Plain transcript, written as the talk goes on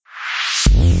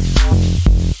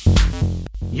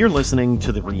You're listening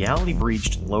to the Reality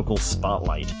Breached Local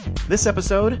Spotlight. This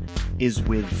episode is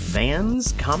with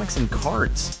Vans, Comics, and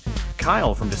Cards.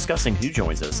 Kyle from Discussing Who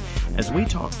joins us as we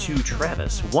talk to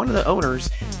Travis, one of the owners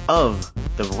of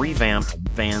the revamped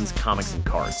Vans, Comics, and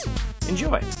Cards.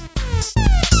 Enjoy.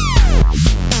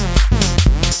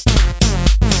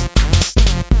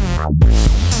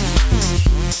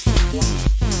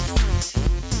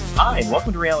 Hi, and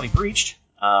welcome to Reality Breached.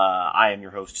 I am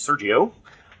your host, Sergio.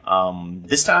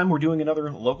 This time we're doing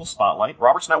another local spotlight.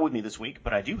 Robert's not with me this week,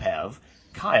 but I do have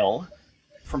Kyle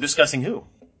from Discussing Who.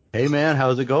 Hey man,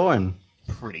 how's it going?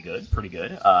 Pretty good.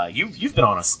 You've been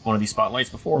on one of these spotlights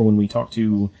before when we talked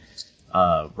to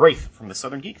Rafe from the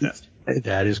Southern Geek Fest.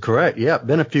 That is correct. Yeah,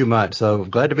 been a few months, so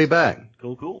glad to be back.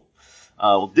 Cool.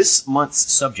 Well, this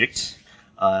month's subject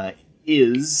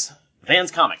is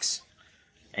Vans Comics.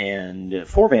 And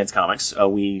for Vans Comics,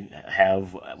 we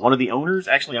have one of the owners.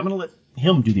 Actually, I'm going to let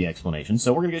him do the explanation,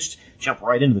 so we're going to just jump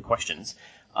right into the questions.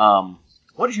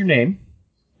 What is your name,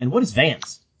 and what is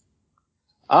Vans?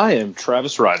 I am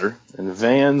Travis Ryder, and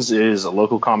Vans is a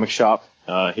local comic shop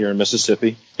here in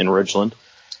Mississippi, in Ridgeland,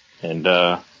 and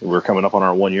we're coming up on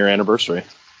our 1-year anniversary.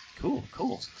 Cool.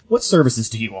 What services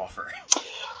do you offer?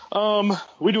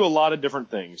 We do a lot of different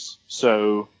things.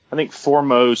 So I think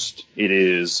foremost it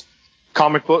is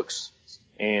comic books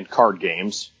and card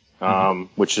games,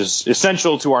 which is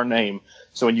essential to our name.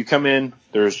 So when you come in,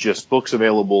 there's just books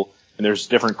available, and there's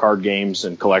different card games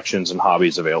and collections and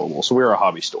hobbies available. So we're a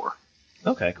hobby store.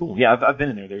 Okay, cool. Yeah, I've been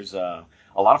in there. There's a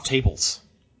lot of tables.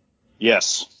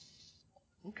 Yes.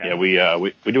 Okay. Yeah,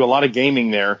 we do a lot of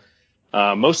gaming there,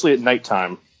 mostly at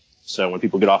nighttime. So when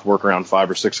people get off work around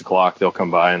 5 or 6 o'clock, they'll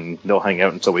come by and they'll hang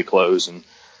out until we close and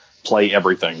play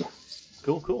everything.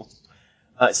 Cool.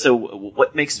 So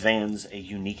what makes Vans a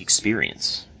unique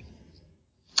experience?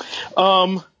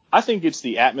 I think it's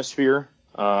the atmosphere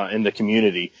in the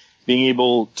community. Being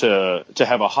able to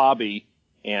have a hobby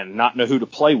and not know who to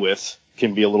play with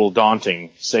can be a little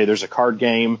daunting. Say there's a card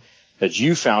game that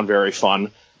you found very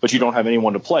fun, but you don't have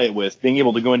anyone to play it with. Being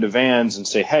able to go into Vans and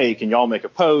say, hey, can y'all make a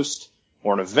post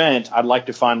or an event? I'd like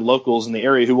to find locals in the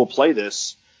area who will play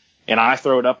this. And I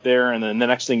throw it up there, and then the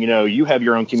next thing you know, you have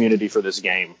your own community for this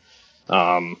game.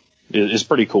 Is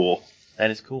pretty cool.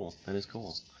 That is cool.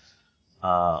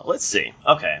 Let's see.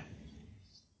 Okay.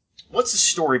 What's the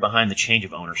story behind the change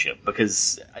of ownership?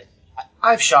 Because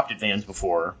I've shopped at Vans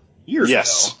before, years ago,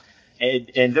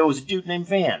 and there was a dude named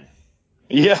Van.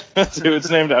 Yeah, that's who it's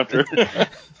named after.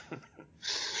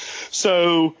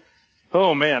 So,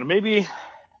 maybe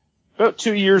about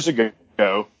 2 years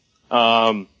ago,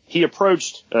 he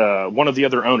approached one of the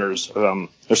other owners.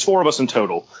 There's 4 of us in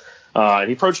total. And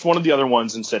he approached one of the other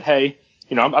ones and said, hey,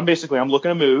 I'm looking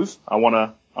to move. I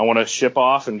want to ship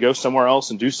off and go somewhere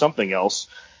else and do something else.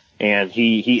 And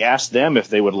he asked them if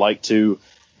they would like to,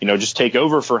 just take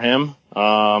over for him,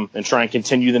 and try and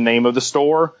continue the name of the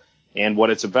store and what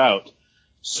it's about.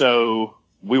 So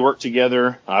we worked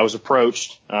together. I was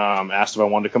approached, asked if I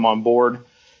wanted to come on board.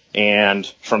 And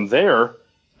from there,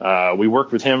 we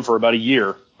worked with him for about a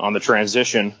year on the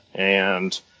transition,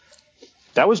 and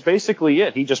that was basically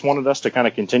it. He just wanted us to kind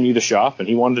of continue the shop, and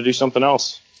he wanted to do something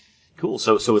else. Cool.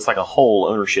 So it's like a whole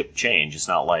ownership change. It's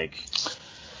not like it's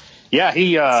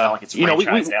not like it's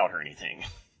franchised out or anything.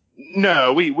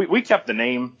 No, we kept the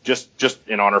name just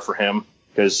in honor for him,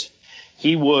 because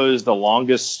he was the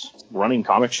longest running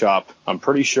comic shop, I'm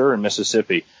pretty sure, in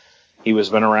Mississippi. He was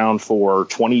been around for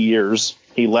 20 years.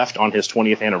 He left on his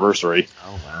 20th anniversary.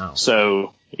 Oh wow.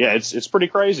 So yeah, it's pretty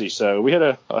crazy. So we had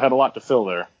a lot to fill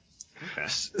there. Okay.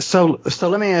 So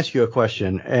let me ask you a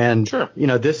question, and sure.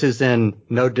 This is in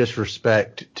no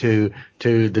disrespect to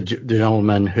the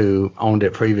gentleman who owned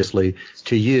it previously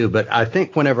to you, but I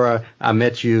think whenever I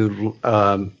met you,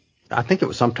 I think it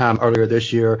was sometime earlier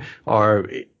this year or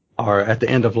at the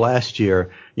end of last year,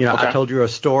 okay. I told you a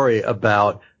story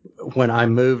about when I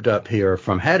moved up here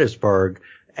from Hattiesburg,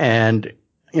 and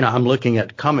I'm looking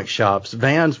at comic shops.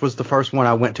 Vans was the first one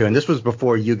I went to, and this was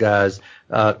before you guys,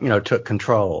 took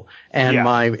control. And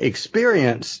my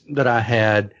experience that I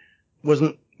had was,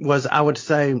 I would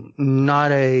say,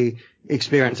 not a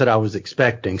experience that I was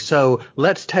expecting. So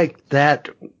let's take that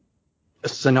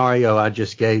scenario I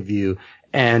just gave you,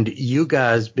 and you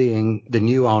guys being the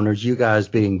new owners, you guys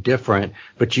being different,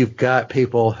 but you've got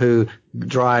people who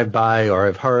drive by or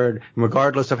have heard,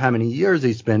 regardless of how many years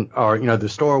he's been, or, the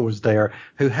store was there,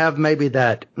 who have maybe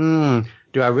that, do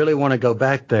I really want to go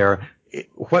back there?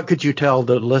 What could you tell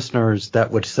the listeners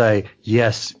that would say,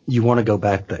 yes, you want to go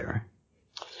back there?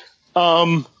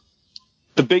 The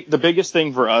biggest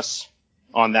thing for us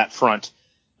on that front,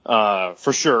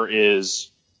 for sure, is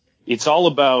it's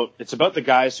about the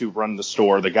guys who run the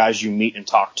store, the guys you meet and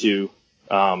talk to.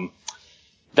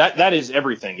 That is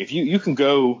everything. If you can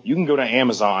go to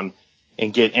Amazon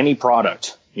and get any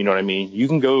product, you know what I mean? You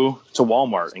can go to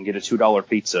Walmart and get a $2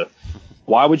 pizza.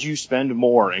 Why would you spend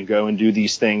more and go and do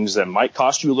these things that might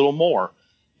cost you a little more?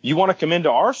 You want to come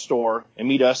into our store and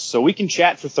meet us so we can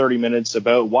chat for 30 minutes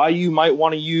about why you might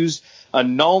want to use a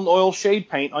Nuln Oil shade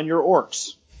paint on your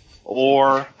orcs.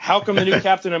 Or how come the new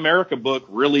Captain America book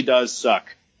really does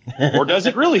suck? Or does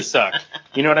it really suck?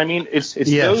 You know what I mean? It's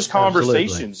yes, those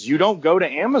conversations. Absolutely. You don't go to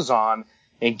Amazon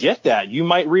and get that. You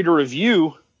might read a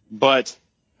review, but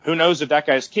who knows if that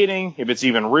guy's kidding, if it's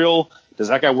even real. Does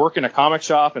that guy work in a comic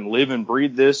shop and live and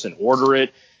breathe this and order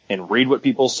it and read what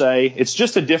people say? It's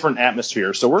just a different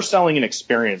atmosphere. So we're selling an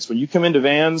experience. When you come into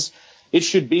Vans, it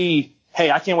should be, hey,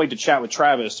 I can't wait to chat with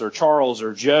Travis or Charles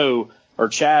or Joe or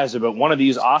Chaz about one of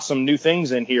these awesome new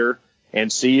things in here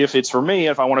and see if it's for me,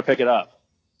 if I want to pick it up.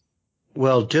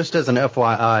 Well, just as an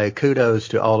FYI, kudos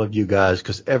to all of you guys,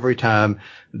 because every time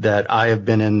that I have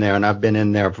been in there, and I've been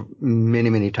in there many,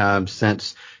 many times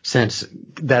since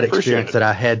that experience that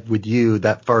I had with you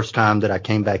that first time that I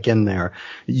came back in there,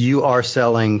 you are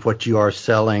selling what you are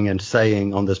selling and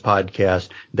saying on this podcast.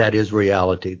 That is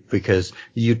reality, because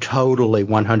you totally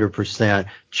 100%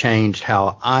 changed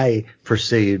how I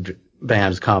perceived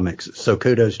Vans Comics. So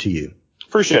kudos to you.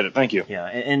 Appreciate it. Thank you. Yeah,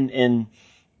 and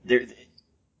there.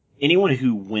 Anyone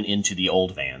who went into the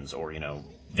old Vans or,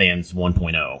 Vans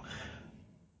 1.0,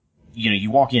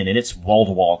 you walk in and it's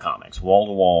wall-to-wall comics,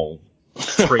 wall-to-wall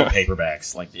trade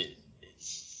paperbacks. Like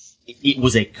it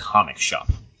was a comic shop,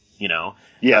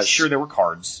 Yes. Sure, there were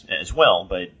cards as well,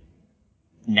 but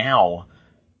now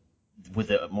with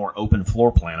a more open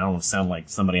floor plan, I don't want to sound like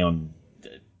somebody on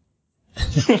the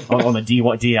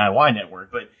DIY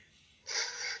network, but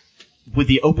with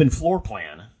the open floor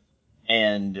plan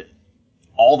and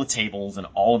all the tables and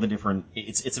all of the different,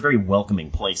 it's a very welcoming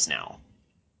place now.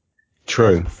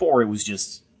 True. Before it was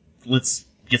just, let's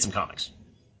get some comics.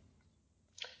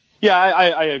 Yeah,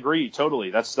 I agree totally.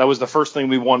 That was the first thing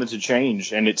we wanted to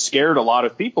change, and it scared a lot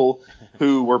of people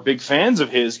who were big fans of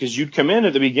his, because you'd come in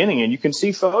at the beginning and you can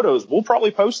see photos. We'll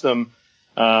probably post them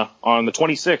on the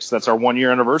 26th. That's our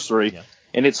 1-year anniversary. Yeah.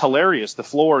 And it's hilarious. The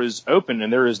floor is open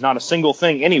and there is not a single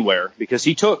thing anywhere because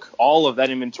he took all of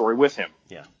that inventory with him.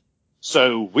 Yeah.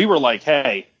 So we were like,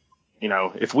 hey,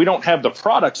 if we don't have the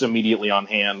products immediately on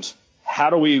hand, how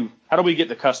do we get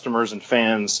the customers and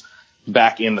fans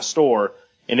back in the store?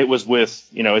 And it was with,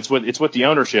 it's with the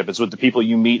ownership. It's with the people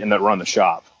you meet and that run the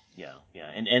shop. Yeah. Yeah.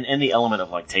 And the element of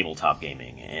like tabletop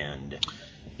gaming and.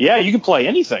 Yeah. You can play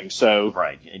anything. So.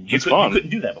 Right. And it's fun. You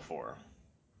couldn't do that before.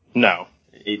 No.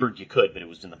 You could, but it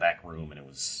was in the back room and it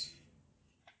was.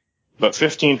 But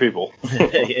 15 people.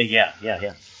 Yeah.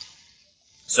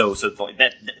 So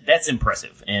that's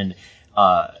impressive. And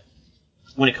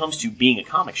when it comes to being a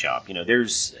comic shop,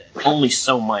 there's only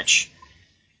so much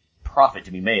profit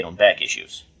to be made on back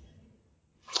issues.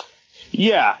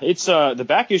 Yeah, it's the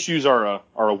back issues are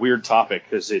a weird topic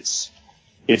because it's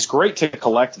great to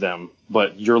collect them,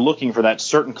 but you're looking for that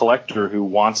certain collector who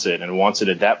wants it and wants it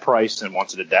at that price and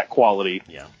wants it at that quality.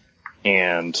 Yeah.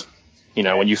 And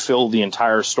when you fill the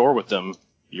entire store with them,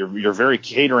 you're very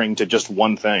catering to just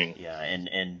one thing. Yeah,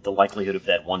 and the likelihood of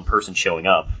that one person showing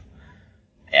up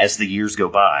as the years go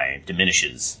by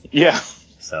diminishes. Yeah.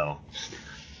 So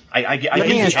I get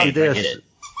it.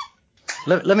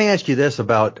 Let me ask you this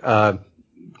about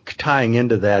tying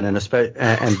into that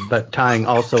but tying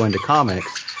also into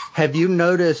comics. Have you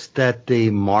noticed that the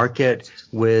market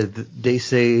with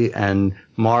DC and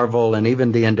Marvel and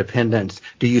even the independents,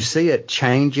 do you see it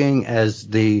changing as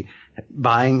the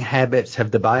buying habits? Have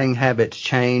the buying habits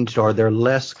changed? Are there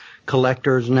less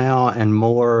collectors now and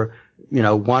more,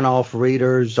 one-off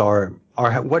readers, or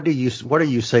what are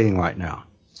you seeing right now?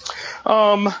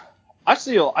 I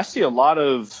see a lot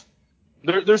of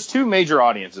there's two major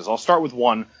audiences. I'll start with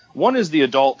one. One is the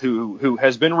adult who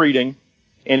has been reading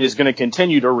and is going to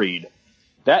continue to read.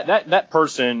 That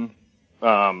person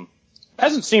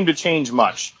hasn't seemed to change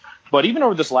much. But even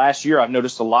over this last year, I've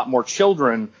noticed a lot more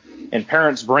children and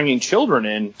parents bringing children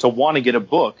in to want to get a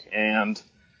book. And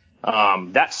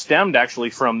that stemmed actually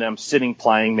from them sitting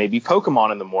playing maybe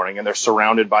Pokemon in the morning, and they're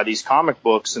surrounded by these comic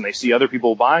books and they see other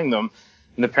people buying them.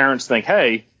 And the parents think,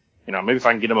 hey, maybe if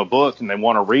I can get them a book and they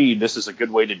want to read, this is a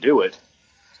good way to do it.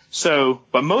 So,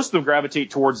 but most of them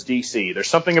gravitate towards DC. There's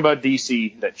something about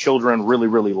DC that children really,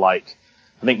 really like.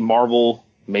 I think Marvel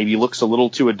maybe looks a little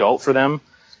too adult for them.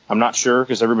 I'm not sure,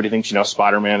 because everybody thinks,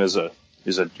 Spider-Man is a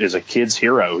kid's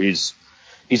hero. He's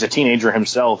a teenager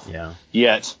himself. Yeah.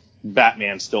 Yet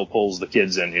Batman still pulls the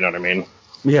kids in. You know what I mean?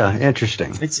 Yeah,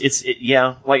 interesting.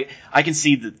 Yeah. Like I can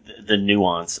see the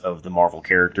nuance of the Marvel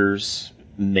characters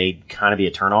may kind of be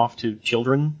a turnoff to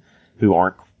children who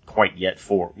aren't quite yet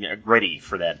ready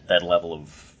for that level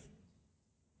of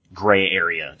gray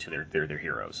area to their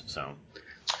heroes. So.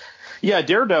 Yeah,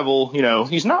 Daredevil,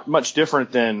 he's not much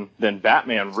different than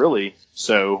Batman, really.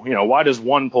 So, why does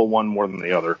one pull one more than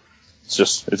the other?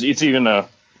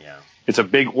 It's a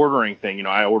big ordering thing.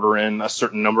 I order in a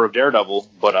certain number of Daredevil,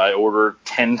 but I order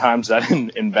 10 times that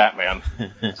in Batman.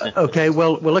 Okay,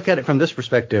 well, we'll look at it from this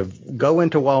perspective. Go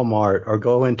into Walmart or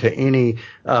go into any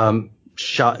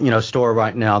store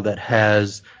right now that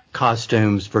has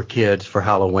costumes for kids for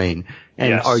Halloween.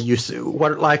 And yes.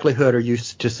 What likelihood are you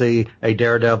to see a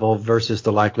Daredevil versus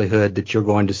the likelihood that you're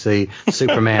going to see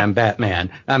Superman,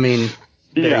 Batman? I mean,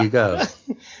 there you go.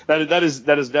 That is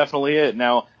definitely it.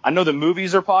 Now, I know the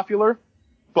movies are popular,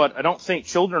 but I don't think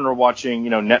children are watching,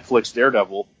 Netflix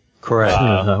Daredevil. Correct.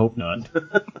 I hope not.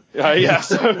 Yeah.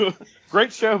 So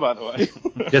great show, by the way.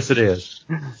 Yes, it is.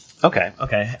 Okay.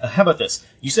 How about this?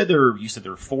 You said there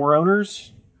were 4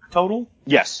 owners total?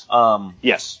 Yes.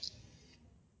 Yes.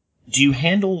 Do you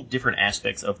handle different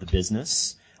aspects of the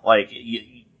business? Like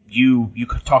you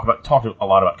talked a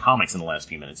lot about comics in the last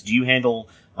few minutes. Do you handle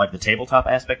like the tabletop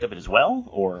aspect of it as well,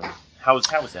 or how is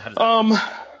that? How does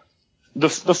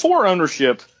that? The 4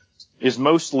 ownership is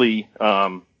mostly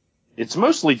it's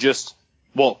mostly just,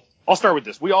 well, I'll start with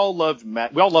this. We all love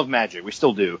Magic. We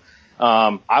still do.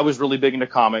 I was really big into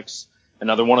comics.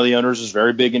 Another one of the owners is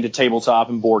very big into tabletop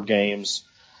and board games.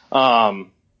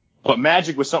 But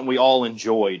Magic was something we all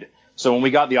enjoyed. So when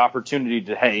we got the opportunity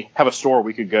to, have a store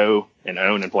we could go and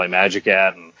own and play Magic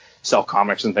at and sell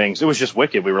comics and things, it was just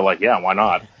wicked. We were like, yeah, why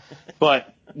not?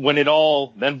 But when it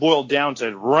all then boiled down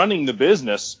to running the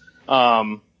business,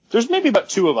 there's maybe about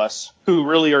 2 of us who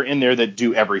really are in there that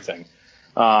do everything.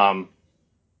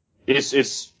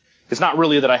 It's not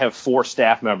really that I have 4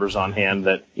 staff members on hand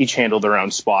that each handle their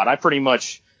own spot. I pretty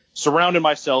much surrounded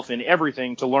myself in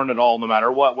everything to learn it all, no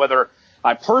matter what, whether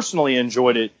I personally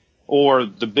enjoyed it or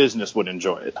the business would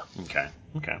enjoy it. Okay.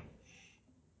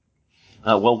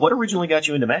 Well, what originally got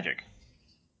you into Magic?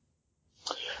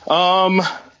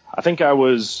 I think I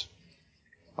was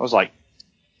like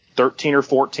 13 or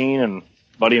 14, and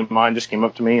a buddy of mine just came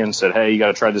up to me and said, "Hey, you got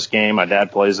to try this game. My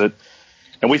dad plays it."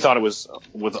 And we thought it was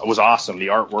awesome. The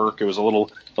artwork, it was a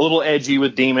little edgy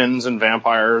with demons and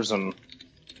vampires, and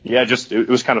yeah, it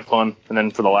was kind of fun. And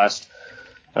then for the last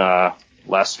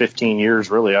 15 years,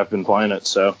 really, I've been playing it.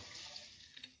 So,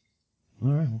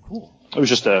 all right, well, cool. It was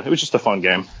just a fun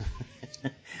game.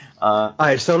 All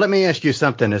right, so let me ask you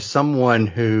something. As someone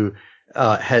who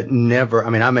had never,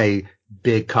 I'm a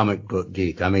big comic book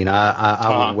geek. I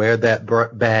would wear that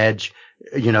badge,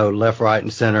 left, right,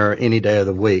 and center any day of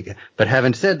the week. But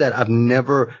having said that, I've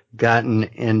never gotten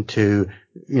into,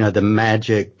 the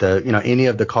Magic, any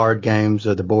of the card games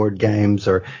or the board games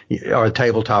or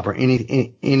tabletop or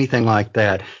anything like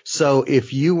that. So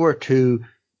if you were to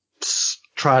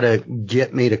try to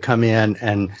get me to come in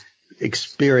and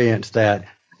experience that,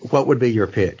 what would be your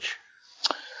pitch?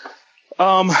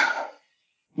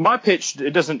 My pitch,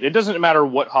 it doesn't matter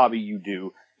what hobby you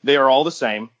do. They are all the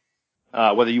same.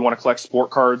 Whether you want to collect sport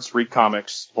cards, read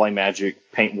comics, play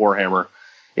Magic, paint Warhammer,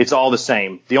 it's all the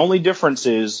same. The only difference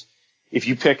is if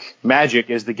you pick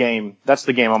Magic as the game, that's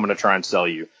the game I'm going to try and sell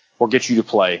you or get you to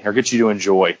play or get you to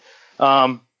enjoy.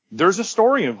 There's a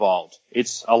story involved.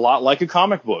 It's a lot like a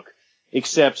comic book,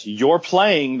 except you're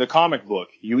playing the comic book.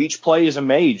 You each play as a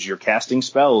mage. You're casting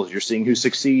spells. You're seeing who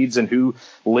succeeds and who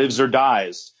lives or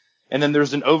dies. And then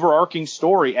there's an overarching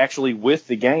story actually with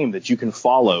the game that you can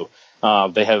follow.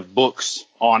 They have books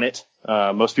on it.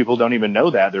 Most people don't even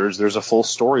know that. There's a full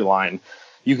storyline.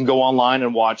 You can go online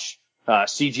and watch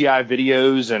CGI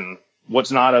videos and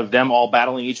what's not of them all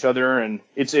battling each other. And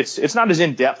it's not as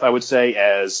in-depth, I would say,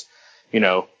 as,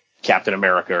 Captain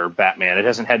America or Batman. It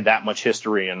hasn't had that much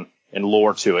history and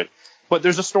lore to it. But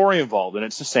there's a story involved, and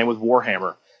it's the same with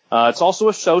Warhammer. It's also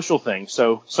a social thing.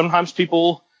 So sometimes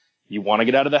you want to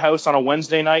get out of the house on a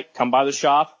Wednesday night, come by the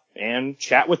shop, and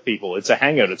chat with people. It's a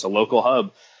hangout. It's a local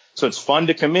hub. So it's fun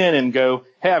to come in and go,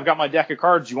 "Hey, I've got my deck of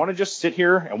cards. You want to just sit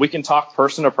here and we can talk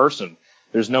person to person?"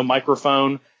 There's no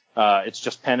microphone. It's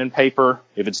just pen and paper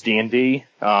if it's D&D.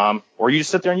 Or you just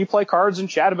sit there and you play cards and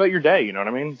chat about your day. You know what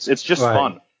I mean? It's just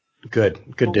fun. Good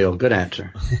deal. Good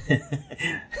answer.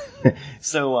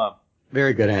 So,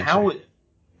 very good answer.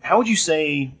 How would you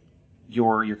say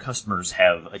your customers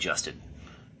have adjusted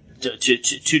to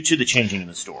the changing in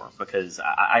the store? Because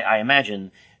I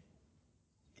imagine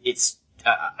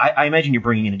I imagine you're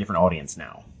bringing in a different audience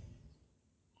now.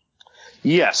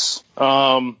 Yes.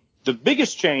 the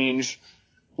biggest change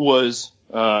was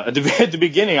at the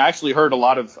beginning. I actually heard a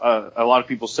lot of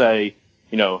people say,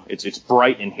 it's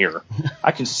bright in here.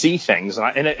 I can see things,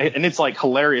 and it's like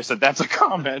hilarious that's a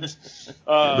comment.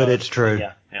 But it's true.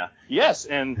 Yeah. Yes,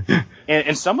 and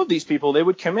some of these people, they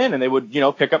would come in and they would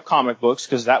pick up comic books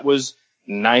because that was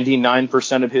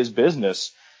 99% of his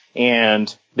business,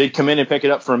 and they'd come in and pick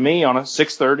it up from me on a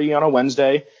 6:30 on a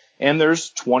Wednesday, and there's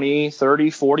 20, 30,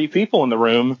 40 people in the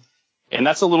room. And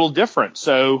that's a little different.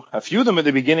 So a few of them at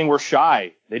the beginning were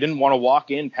shy. They didn't want to walk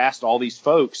in past all these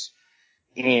folks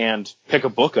and pick a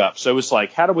book up. So it was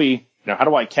like, how do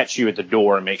I catch you at the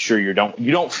door and make sure you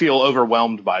don't feel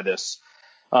overwhelmed by this?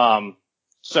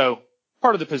 So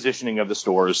part of the positioning of the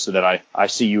store is so that I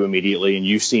see you immediately and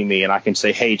you see me and I can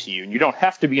say hey to you. And you don't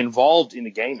have to be involved in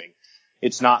the gaming.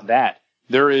 It's not that.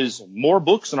 There is more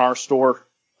books in our store,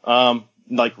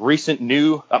 like recent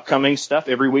new upcoming stuff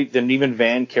every week than even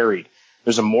Van carried.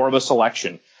 There's more of a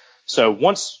selection. So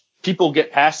once people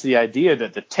get past the idea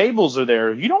that the tables are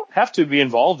there, you don't have to be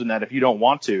involved in that if you don't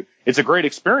want to. It's a great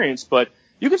experience, but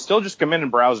you can still just come in and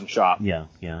browse and shop. Yeah.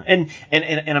 And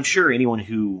I'm sure anyone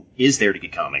who is there to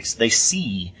get comics, they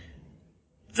see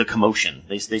the commotion.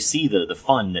 They see the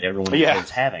fun that everyone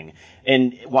is having.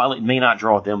 And while it may not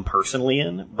draw them personally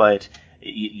in, but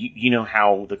you know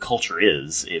how the culture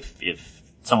is. If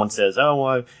someone says, "Oh,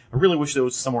 I really wish there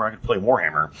was somewhere I could play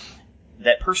Warhammer,"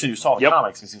 that person who saw the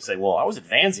comics is going to say, "Well, I was at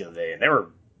Vans the other day, and there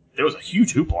was a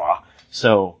huge hoopla."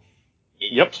 So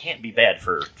it can't be bad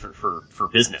for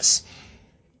business.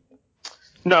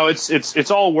 No,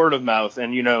 it's all word of mouth,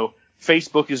 and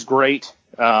Facebook is great.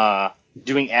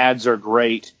 Doing ads are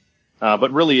great,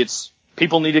 but really, it's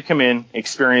people need to come in,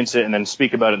 experience it, and then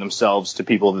speak about it themselves to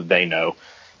people that they know.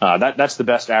 That's the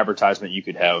best advertisement you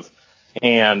could have,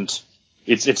 and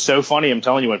it's so funny. I'm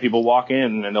telling you, when people walk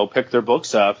in and they'll pick their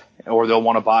books up, or they'll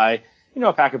want to buy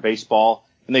a pack of baseball,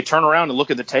 and they turn around and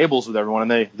look at the tables with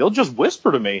everyone, and they'll just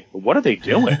whisper to me, "What are they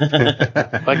doing?"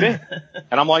 and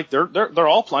I'm like, they're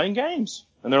all playing games,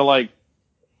 and they're like,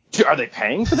 "Are they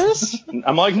paying for this?" And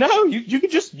I'm like, "No, you can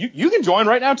just you can join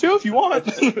right now too if you want."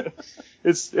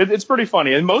 It's pretty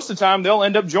funny, and most of the time they'll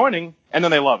end up joining, and then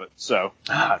they love it. So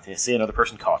they see another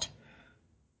person caught.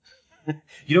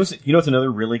 You know what's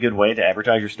another really good way to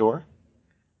advertise your store?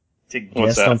 To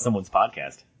guest on someone's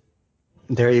podcast.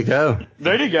 There you go.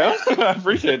 There you go. I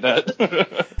appreciate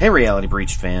that. Hey, Reality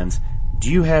Breached fans. Do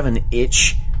you have an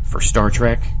itch for Star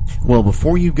Trek? Well,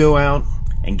 before you go out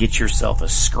and get yourself a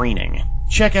screening,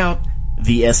 check out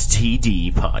the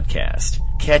STD podcast.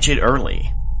 Catch it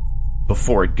early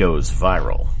before it goes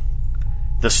viral.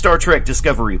 The Star Trek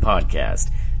Discovery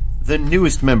Podcast, the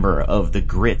newest member of the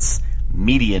Grits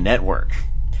Media Network.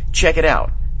 Check it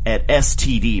out at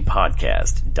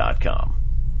stdpodcast.com.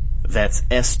 That's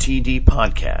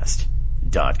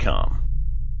stdpodcast.com.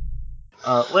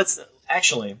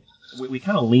 We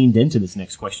kind of leaned into this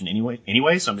next question anyway,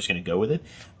 so I'm just going to go with it.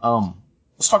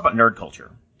 Let's talk about nerd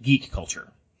culture, geek culture.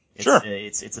 Sure.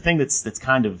 It's a thing that's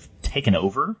kind of taken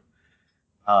over,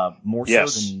 more so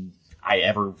than I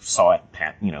ever saw it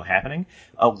happening.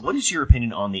 What is your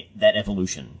opinion on that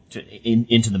evolution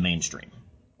into the mainstream?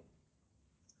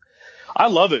 I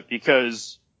love it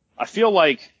because I feel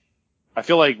like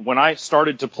when I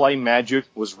started to play Magic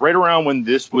was right around when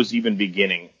this was even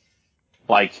beginning.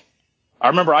 Like, I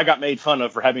remember I got made fun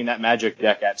of for having that Magic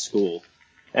deck at school,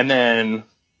 and then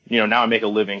now I make a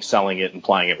living selling it and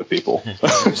playing it with people.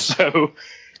 So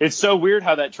it's so weird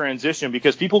how that transition,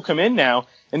 because people come in now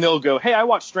and they'll go, "Hey, I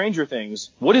watched Stranger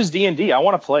Things. What is D&D? I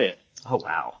want to play it." Oh,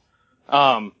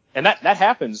 wow. And that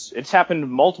happens. It's happened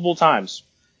multiple times.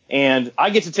 And I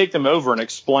get to take them over and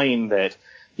explain that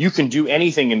you can do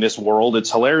anything in this world. It's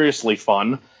hilariously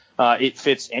fun. It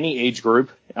fits any age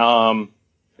group.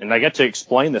 And I get to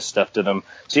explain this stuff to them.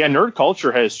 So yeah, nerd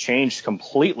culture has changed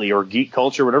completely, or geek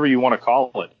culture, whatever you want to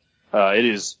call it. It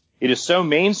is so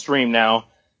mainstream now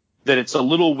that it's a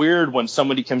little weird when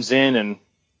somebody comes in and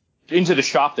into the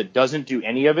shop that doesn't do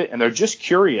any of it, and they're just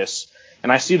curious,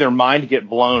 and I see their mind get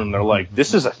blown, and they're like,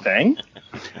 "This is a thing?"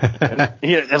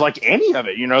 and like any of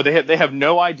it, they have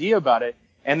no idea about it,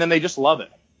 and then they just love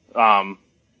it.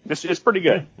 It's pretty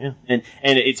good. Yeah. And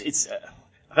it's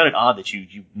I found it odd that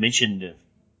you mentioned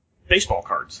baseball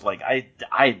cards. Like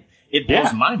it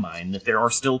blows my mind that there are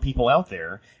still people out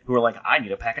there who are like, "I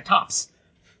need a pack of Topps."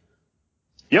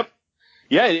 Yep.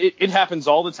 Yeah, it happens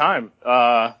all the time.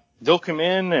 They'll come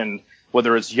in, and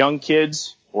whether it's young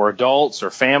kids or adults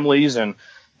or families, and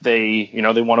they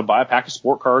want to buy a pack of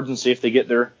sport cards and see if they get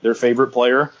their favorite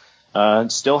player.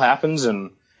 It still happens,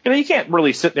 and you can't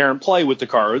really sit there and play with the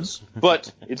cards,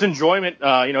 but it's enjoyment.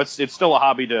 It's still a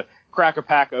hobby to crack a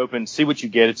pack open, see what you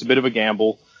get. It's a bit of a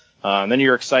gamble. And then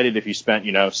you're excited if you spent,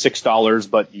 $6,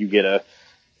 but you get a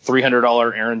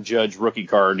 $300 Aaron Judge rookie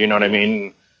card. You know what I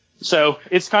mean? So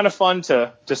it's kind of fun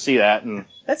to see that. And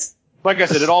That's like I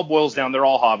said, it all boils down. They're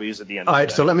all hobbies at the end of the day. All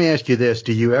right, so let me ask you this.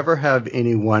 Do you ever have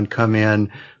anyone come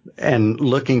in and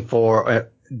looking for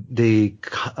the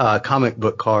comic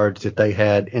book cards that they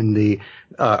had in the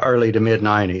early to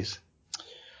mid-'90s?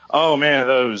 Oh, man,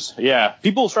 those. Yeah.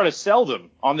 People try to sell them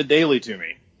on the daily to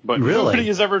me, but Really? nobody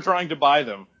is ever trying to buy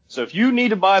them. So if you need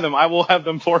to buy them, I will have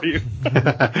them for you.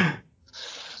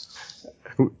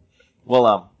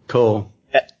 well, Cool.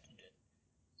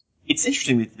 it's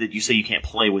interesting that you say you can't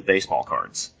play with baseball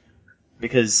cards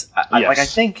because Yes. I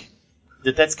think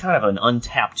that's kind of an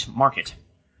untapped market.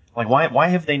 Like, why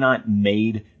have they not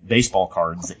made baseball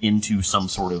cards into some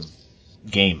sort of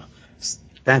game?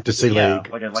 Fantasy Yeah,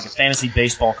 League. like a fantasy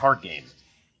baseball card game.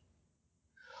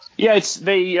 Yeah,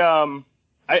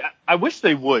 I wish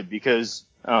they would because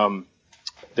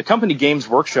the company Games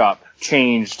Workshop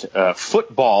changed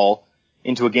football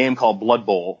into a game called Blood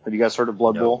Bowl. Have you guys heard of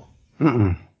Blood Bowl?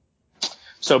 Mm-mm.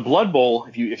 So Blood Bowl,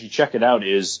 if you check it out,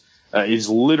 is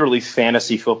literally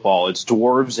fantasy football. It's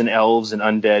dwarves and elves and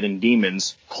undead and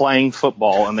demons playing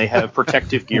football, and they have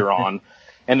protective gear on,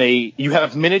 and you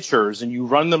have miniatures, and you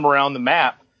run them around the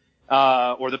map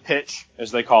or the pitch,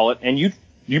 as they call it, and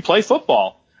you play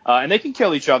football. And they can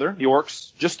kill each other. The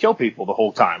orcs just kill people the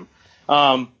whole time.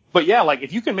 But yeah, like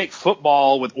if you can make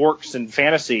football with orcs and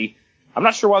fantasy, I'm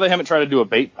not sure why they haven't tried to do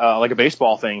like a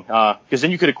baseball thing. Because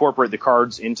then you could incorporate the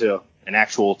cards into an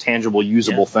actual tangible,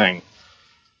 usable thing.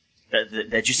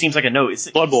 That just seems like a no.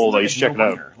 Blood Bowl, though, like you should check it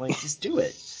out. Like, just do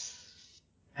it.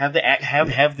 Have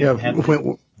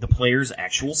the player's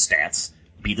actual stats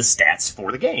be the stats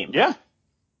for the game. Yeah.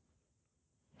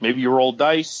 Maybe you roll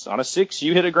dice on a 6,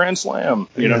 you hit a grand slam.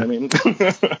 You know what I mean?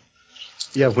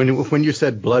 Yeah, when you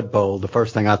said Blood Bowl, the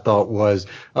first thing I thought was,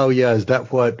 oh yeah, is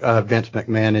that what Vince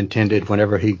McMahon intended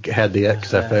whenever he had the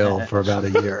XFL for about a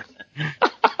year?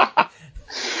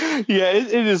 Yeah,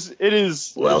 it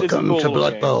is. Welcome it's a to cool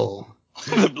Blood game. Bowl.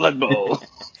 The Blood Bowl.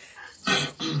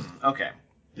 Okay,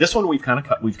 this one we've kind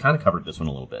of covered this one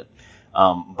a little bit,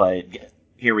 but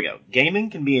here we go.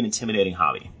 Gaming can be an intimidating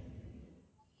hobby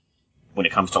when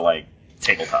it comes to like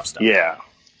tabletop stuff. Yeah.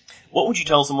 What would you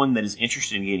tell someone that is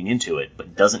interested in getting into it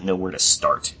but doesn't know where to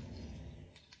start?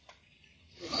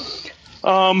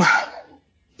 So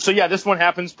yeah, this one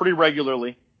happens pretty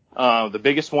regularly. The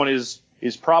biggest one is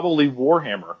probably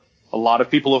Warhammer. A lot of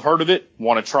people have heard of it,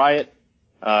 want to try it.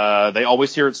 They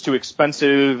always hear it's too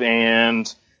expensive,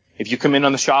 and if you come in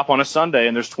on the shop on a Sunday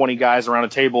and there's 20 guys around a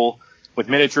table with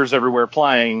miniatures everywhere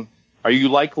playing, are you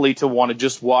likely to want to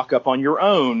just walk up on your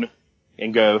own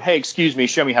and go, hey, excuse me,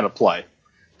 show me how to play?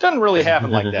 Doesn't really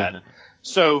happen like that.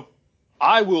 So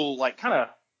I will like kind of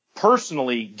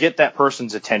personally get that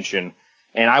person's attention,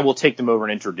 and I will take them over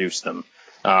and introduce them,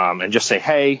 and just say,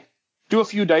 hey, do a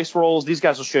few dice rolls. These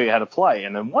guys will show you how to play.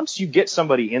 And then once you get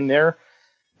somebody in there,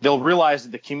 they'll realize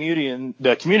that the community and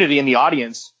the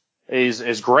audience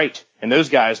is great, and those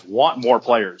guys want more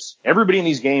players. Everybody in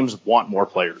these games want more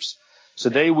players, so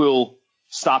they will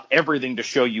stop everything to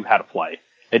show you how to play.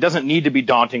 It doesn't need to be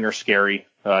daunting or scary.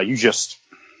 You just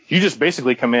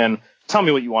basically come in, tell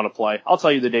me what you want to play. I'll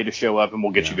tell you the day to show up, and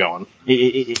we'll get you going.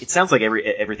 It sounds like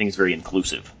everything's very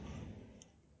inclusive.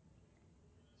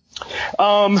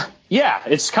 Yeah,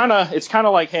 it's kind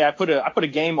of like, hey, I put a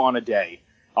game on a day.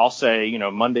 I'll say,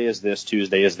 Monday is this,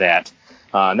 Tuesday is that.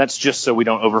 And that's just so we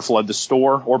don't overflood the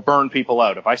store or burn people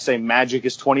out. If I say Magic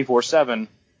is 24/7,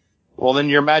 well, then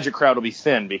your Magic crowd will be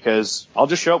thin because I'll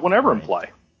just show up whenever and play.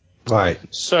 Right.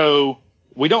 So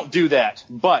we don't do that,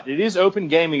 but it is open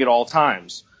gaming at all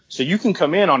times. So you can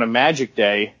come in on a Magic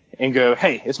day and go,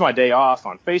 hey, it's my day off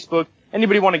on Facebook.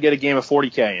 Anybody want to get a game of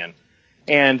 40K in?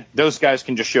 And those guys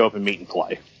can just show up and meet and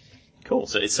play. Cool.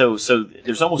 So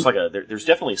there's almost like there's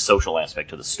definitely a social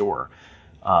aspect to the store.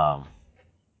 100%.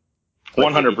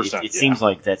 It seems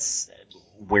like that's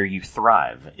where you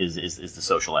thrive is the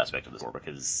social aspect of the store,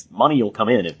 because money will come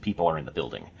in if people are in the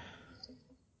building.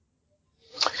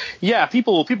 Yeah,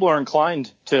 people are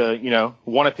inclined to,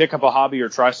 want to pick up a hobby or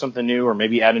try something new, or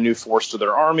maybe add a new force to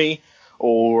their army,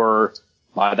 or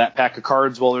buy that pack of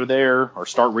cards while they're there, or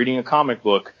start reading a comic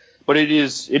book. But it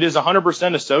is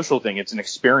 100% a social thing. It's an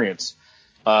experience.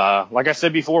 Like I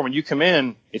said before, when you come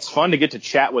in, it's fun to get to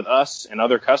chat with us and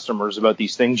other customers about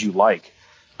these things you like.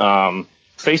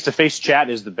 Face-to-face chat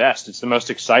is the best. It's the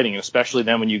most exciting, especially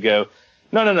then when you go,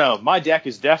 no, my deck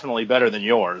is definitely better than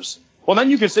yours. Well,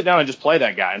 then you can sit down and just play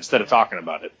that guy instead of talking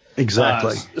about it.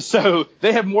 Exactly. So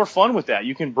they have more fun with that.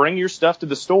 You can bring your stuff to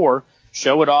the store,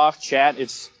 show it off, chat.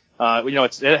 It's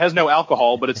it has no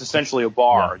alcohol, but it's essentially a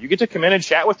bar. Yeah. You get to come in and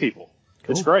chat with people.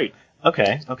 Cool. It's great.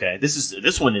 Okay.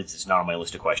 This one is not on my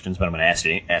list of questions, but I'm going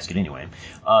to ask it anyway.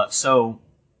 So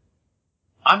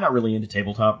I'm not really into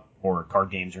tabletop or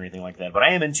card games or anything like that, but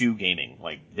I am into gaming,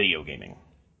 like video gaming.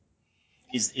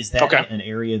 Is that Okay. an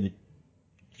area that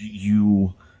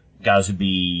you guys would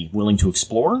be willing to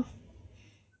explore?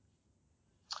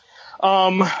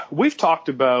 We've talked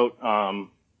about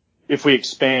if we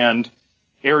expand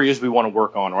areas we want to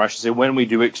work on, or I should say when we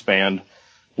do expand,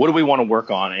 what do we want to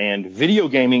work on? And video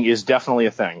gaming is definitely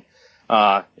a thing.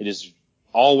 It is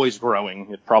always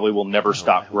growing. It probably will never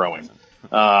stop growing.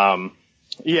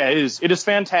 Yeah, it is. It is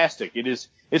fantastic.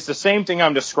 It's the same thing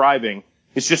I'm describing.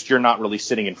 It's just you're not really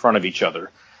sitting in front of each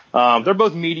other. They're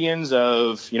both medians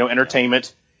of,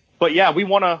 entertainment. But yeah,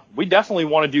 we definitely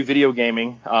want to do video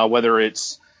gaming, whether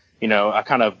it's, a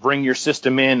kind of bring your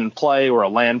system in and play or a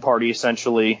LAN party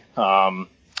essentially.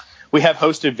 We have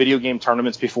hosted video game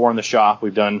tournaments before in the shop.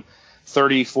 We've done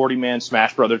 30, 40-man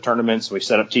Smash Brother tournaments. We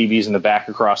set up TVs in the back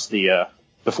across the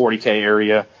 40K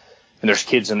area, and there's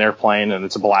kids in there playing, and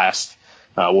it's a blast.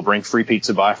 We'll bring free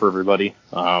pizza by for everybody.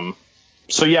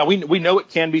 So yeah, we know it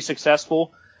can be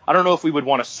successful. I don't know if we would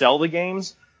want to sell the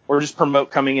games or just promote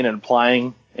coming in and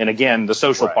playing. And again, the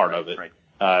social part of it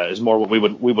is more what we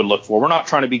would look for. We're not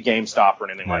trying to be GameStop or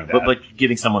anything like that. But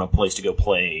giving someone a place to go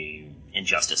play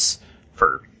Injustice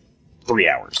for 3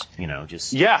 hours,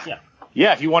 Yeah.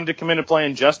 If you wanted to come in and play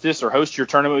Injustice or host your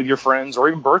tournament with your friends or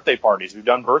even birthday parties. We've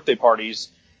done birthday parties.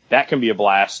 That can be a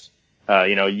blast.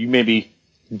 You maybe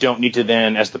don't need to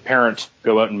then, as the parent,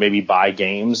 go out and maybe buy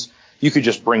games. You could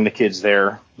just bring the kids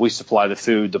there. We supply the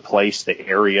food, the place, the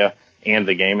area, and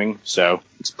the gaming. So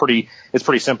it's pretty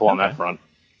simple on that front.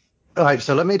 All right,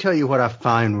 so let me tell you what I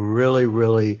find really,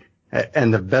 really,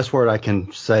 and the best word I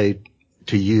can say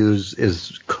to use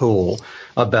is cool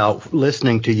about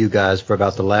listening to you guys for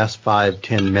about the last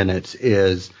 5-10 minutes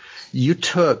is you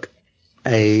took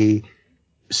a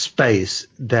space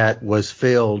that was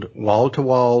filled wall to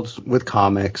walls with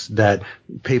comics that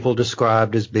people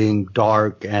described as being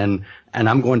dark and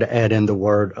I'm going to add in the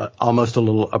word almost a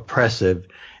little oppressive,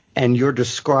 and you're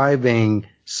describing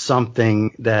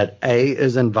something that A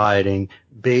is inviting,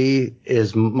 B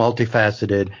is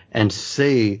multifaceted, and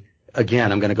C,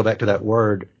 again, I'm going to go back to that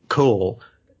word, cool.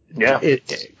 Yeah.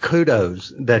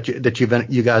 Kudos that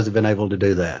you guys have been able to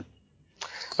do that.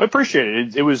 I appreciate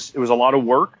it. It was a lot of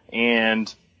work,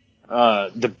 and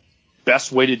the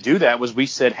best way to do that was we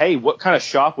said, hey, what kind of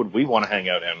shop would we want to hang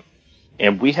out in?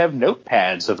 And we have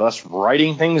notepads of us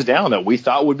writing things down that we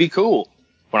thought would be cool.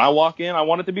 When I walk in, I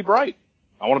want it to be bright.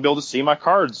 I want to be able to see my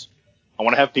cards. I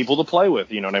want to have people to play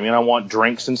with. You know what I mean? I want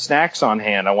drinks and snacks on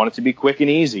hand. I want it to be quick and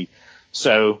easy.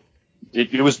 So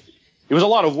it was a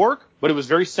lot of work, but it was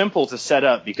very simple to set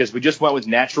up because we just went with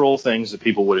natural things that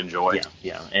people would enjoy.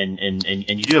 Yeah. And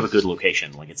you do have a good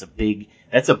location. Like that's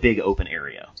a big open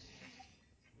area.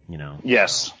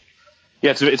 Yes.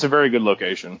 Yeah, it's a very good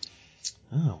location.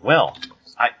 Oh, well,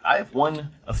 I have one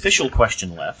official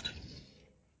question left.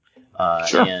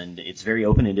 Sure. And it's very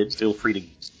open-ended. Feel free to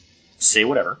say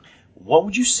whatever. What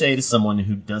would you say to someone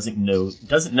who doesn't know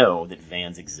that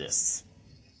Vans exists?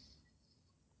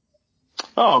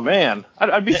 Oh man,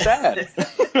 I'd be sad.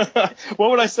 What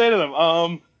would I say to them?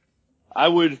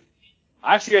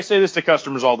 I say this to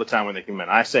customers all the time when they come in.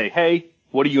 I say, hey,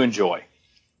 what do you enjoy?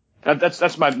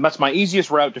 That's my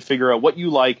easiest route to figure out what you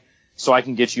like, so I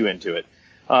can get you into it.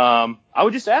 I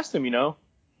would just ask them,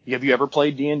 have you ever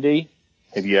played D&D?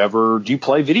 Do you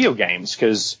play video games?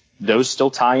 Because those still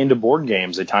tie into board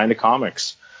games. They tie into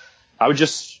comics. I would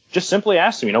just simply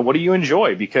ask them, what do you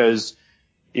enjoy? Because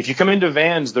if you come into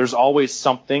Vans, there's always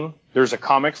something. There's a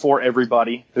comic for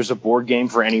everybody. There's a board game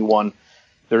for anyone.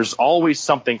 There's always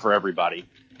something for everybody.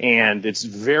 And it's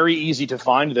very easy to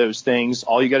find those things.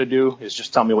 All you got to do is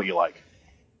just tell me what you like.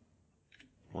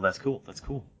 Well, that's cool.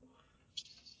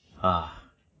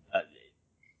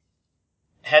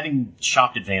 Having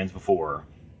shopped at Vans before,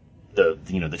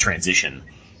 the transition,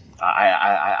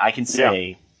 I can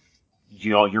say,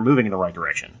 you're moving in the right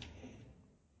direction.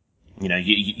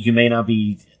 You may not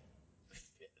be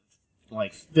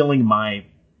like filling my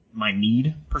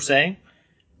need per se,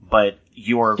 but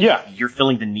you're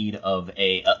filling the need of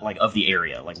of the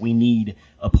area. Like, we need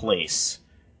a place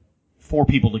for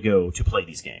people to go to play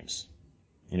these games.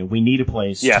 We need a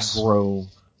place to grow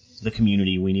the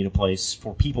community. We need a place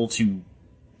for people to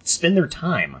spend their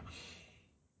time,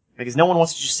 because no one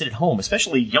wants to just sit at home,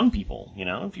 especially young people.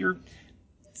 If you're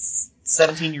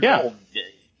 17 years old,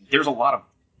 there's a lot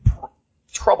of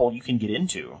trouble you can get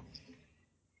into.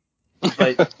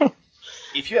 But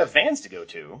if you have Vans to go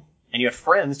to and you have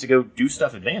friends to go do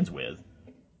stuff at Vans with,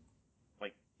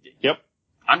 like, Yep.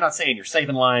 I'm not saying you're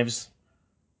saving lives,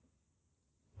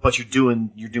 but you're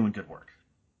doing good work.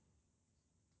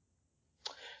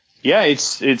 Yeah,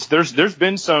 there's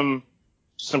been some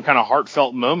kind of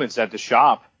heartfelt moments at the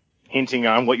shop hinting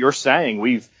on what you're saying.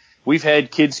 We've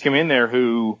had kids come in there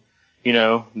who,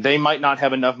 they might not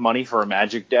have enough money for a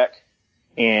Magic deck,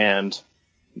 and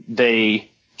they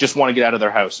just want to get out of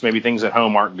their house. Maybe things at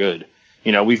home aren't good.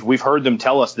 We've heard them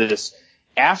tell us this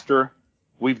after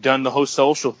we've done the whole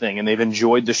social thing, and they've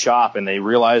enjoyed the shop, and they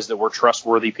realize that we're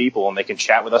trustworthy people and they can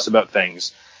chat with us about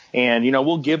things. And,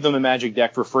 we'll give them a Magic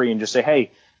deck for free and just say,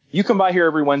 hey, you come by here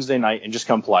every Wednesday night and just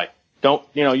come play. You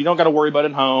don't got to worry about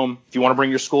it at home. If you want to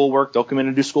bring your schoolwork, they'll come in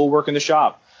and do schoolwork in the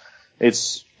shop.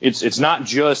 It's not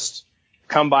just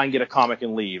come by and get a comic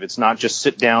and leave. It's not just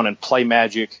sit down and play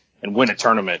Magic and win a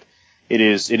tournament. It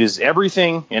is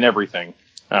everything and everything.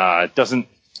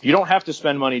 You don't have to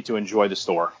spend money to enjoy the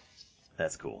store.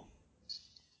 That's cool.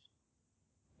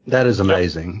 That is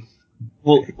amazing.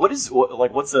 Well, what's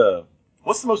the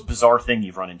most bizarre thing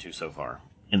you've run into so far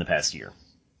in the past year?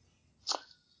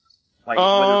 Like,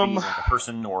 whether it be like a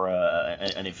person or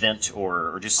an event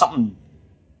or just something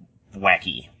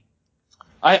wacky.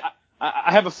 I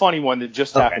have a funny one that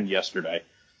just happened yesterday.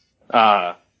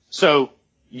 So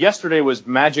yesterday was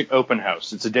Magic Open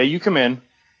House. It's a day you come in,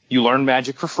 you learn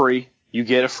Magic for free, you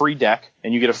get a free deck,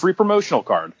 and you get a free promotional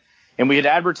card. And we had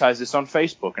advertised this on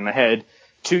Facebook, and I had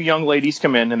 2 young ladies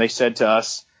come in, and they said to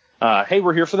us, hey,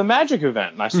 we're here for the Magic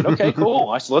event. And I said, okay, cool.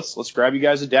 I said, let's grab you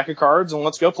guys a deck of cards and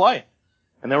let's go play.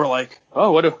 And they were like,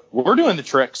 oh, we're doing the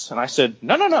tricks. And I said,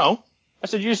 no. I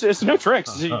said, it's no tricks.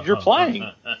 I said, you're playing.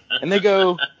 And they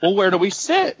go, well, where do we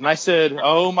sit? And I said,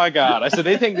 oh, my God. I said,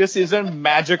 they think this is a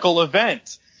magical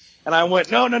event. And I went,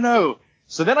 no.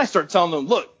 So then I start telling them,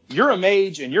 look, you're a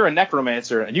mage and you're a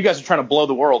necromancer and you guys are trying to blow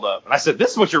the world up. And I said, this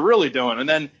is what you're really doing. And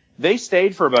then they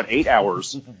stayed for about 8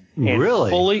 hours and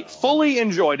really fully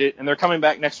enjoyed it. And they're coming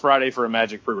back next Friday for a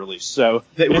Magic pre-release. So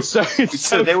they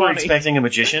were expecting a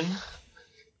magician?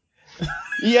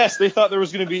 Yes, they thought it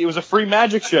was a free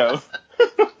Magic show.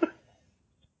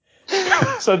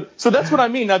 So that's what I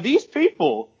mean. Now, these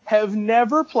people have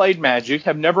never played Magic,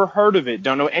 have never heard of it,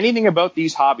 don't know anything about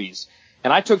these hobbies.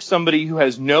 And I took somebody who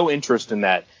has no interest in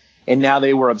that, and now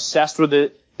they were obsessed with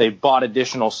it. They bought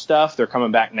additional stuff. They're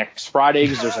coming back next Friday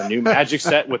because there's a new Magic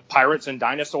set with pirates and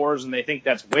dinosaurs, and they think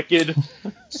that's wicked.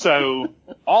 So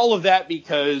all of that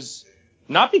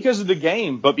not because of the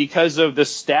game, but because of the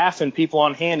staff and people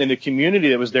on hand and the community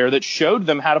that was there that showed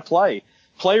them how to play.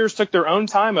 Players took their own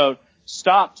time out,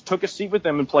 stopped, took a seat with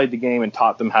them and played the game and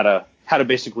taught them how to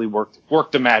basically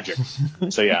work the Magic.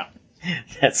 So yeah.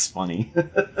 That's funny.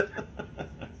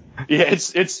 Yeah,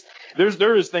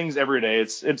 there is things every day.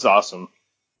 It's awesome.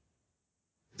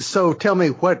 So tell me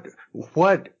what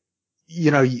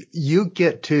you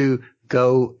get to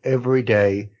go every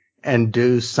day and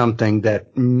do something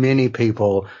that many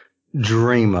people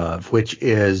dream of, which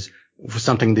is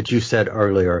something that you said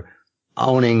earlier,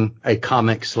 owning a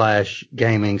comic /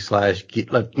 gaming /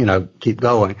 keep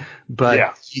going. But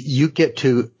yeah, you get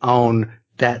to own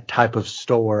that type of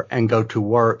store and go to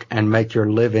work and make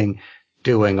your living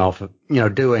doing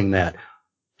that.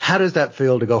 How does that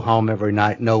feel to go home every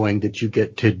night knowing that you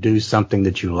get to do something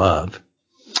that you love?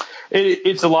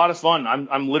 It's a lot of fun.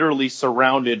 I'm literally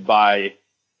surrounded by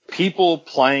people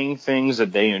playing things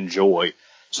that they enjoy.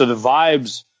 So the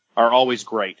vibes are always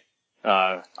great.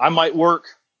 I might work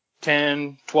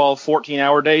 10, 12,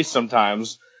 14-hour days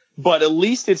sometimes, but at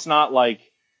least it's not like,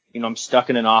 I'm stuck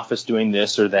in an office doing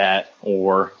this or that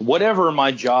or whatever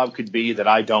my job could be that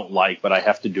I don't like, but I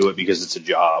have to do it because it's a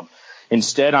job.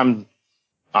 Instead, I'm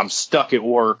stuck at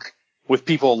work with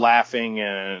people laughing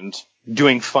and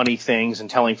doing funny things and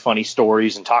telling funny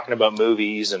stories and talking about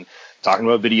movies and talking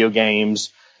about video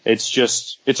games.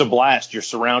 It's a blast. You're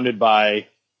surrounded by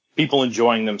people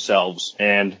enjoying themselves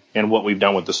and what we've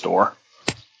done with the store.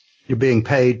 You're being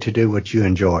paid to do what you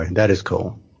enjoy. That is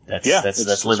cool.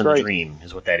 That's living the dream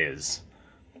is what that is.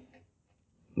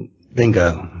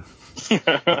 Bingo.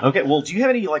 Okay, well, do you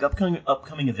have any like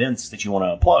upcoming events that you want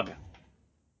to plug?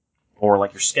 Or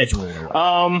like your schedule or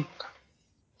what?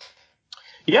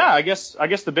 Yeah, I guess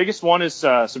the biggest one is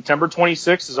September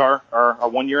 26th is our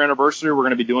 1-year anniversary. We're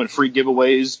going to be doing free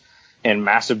giveaways and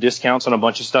massive discounts on a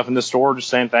bunch of stuff in the store, just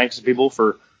saying thanks to people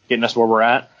for getting us where we're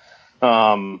at.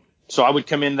 So I would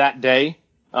come in that day.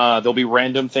 There'll be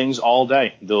random things all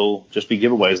day. There'll just be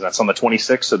giveaways. That's on the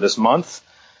 26th of this month.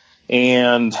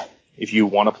 And if you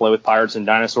want to play with pirates and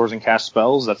dinosaurs and cast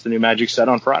spells, that's the new Magic set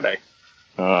on Friday.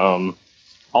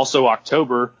 Also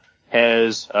October,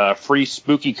 has free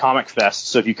Spooky Comic Fest.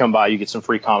 So if you come by, you get some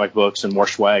free comic books and more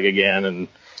swag again and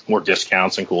more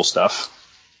discounts and cool stuff.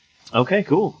 Okay,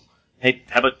 cool. Hey,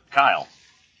 how about Kyle?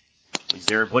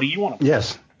 What do you want to plug?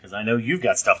 Yes. Because I know you've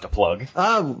got stuff to plug.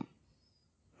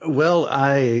 Well,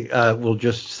 I will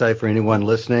just say for anyone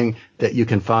listening that you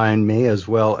can find me as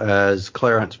well as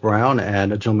Clarence Brown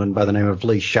and a gentleman by the name of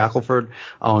Lee Shackelford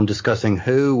on Discussing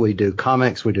Who. We do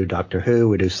comics, we do Doctor Who,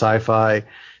 we do sci-fi.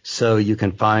 So you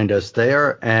can find us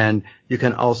there, and you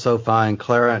can also find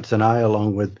Clarence and I,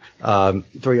 along with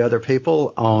 3 other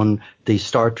people, on the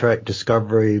Star Trek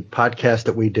Discovery podcast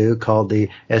that we do called the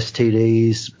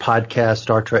STDs Podcast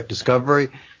Star Trek Discovery.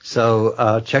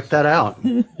 So check that out.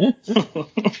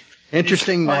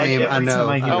 Interesting name, I know.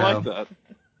 I like that.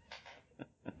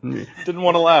 Didn't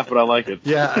want to laugh, but I like it.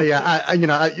 Yeah.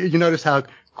 You notice how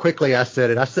quickly I said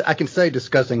it. I can say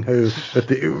Discussing Who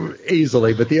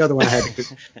easily, but the other one I had to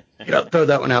throw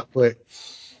that one out quick.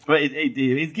 But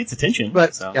it gets attention.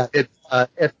 But so. yeah, it's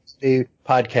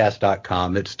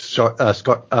stdpodcast.com.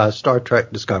 It's Star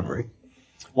Trek Discovery.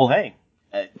 Well, hey,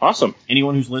 awesome.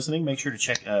 Anyone who's listening, make sure to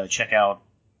check out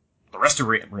the rest of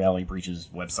Reality Breach's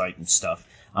website and stuff,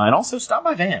 and also stop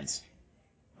by Vans.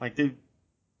 Like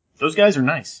those guys are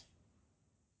nice.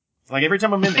 It's like every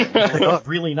time I'm in there, they're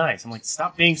really nice. I'm like,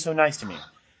 stop being so nice to me.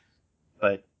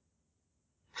 But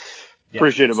yeah,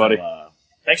 appreciate it, buddy.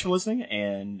 Thanks for listening,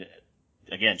 and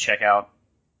again, check out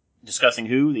Discussing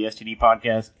Who, the STD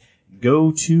podcast.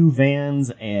 Go to Vans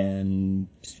and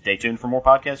stay tuned for more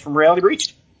podcasts from Reality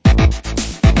Breached.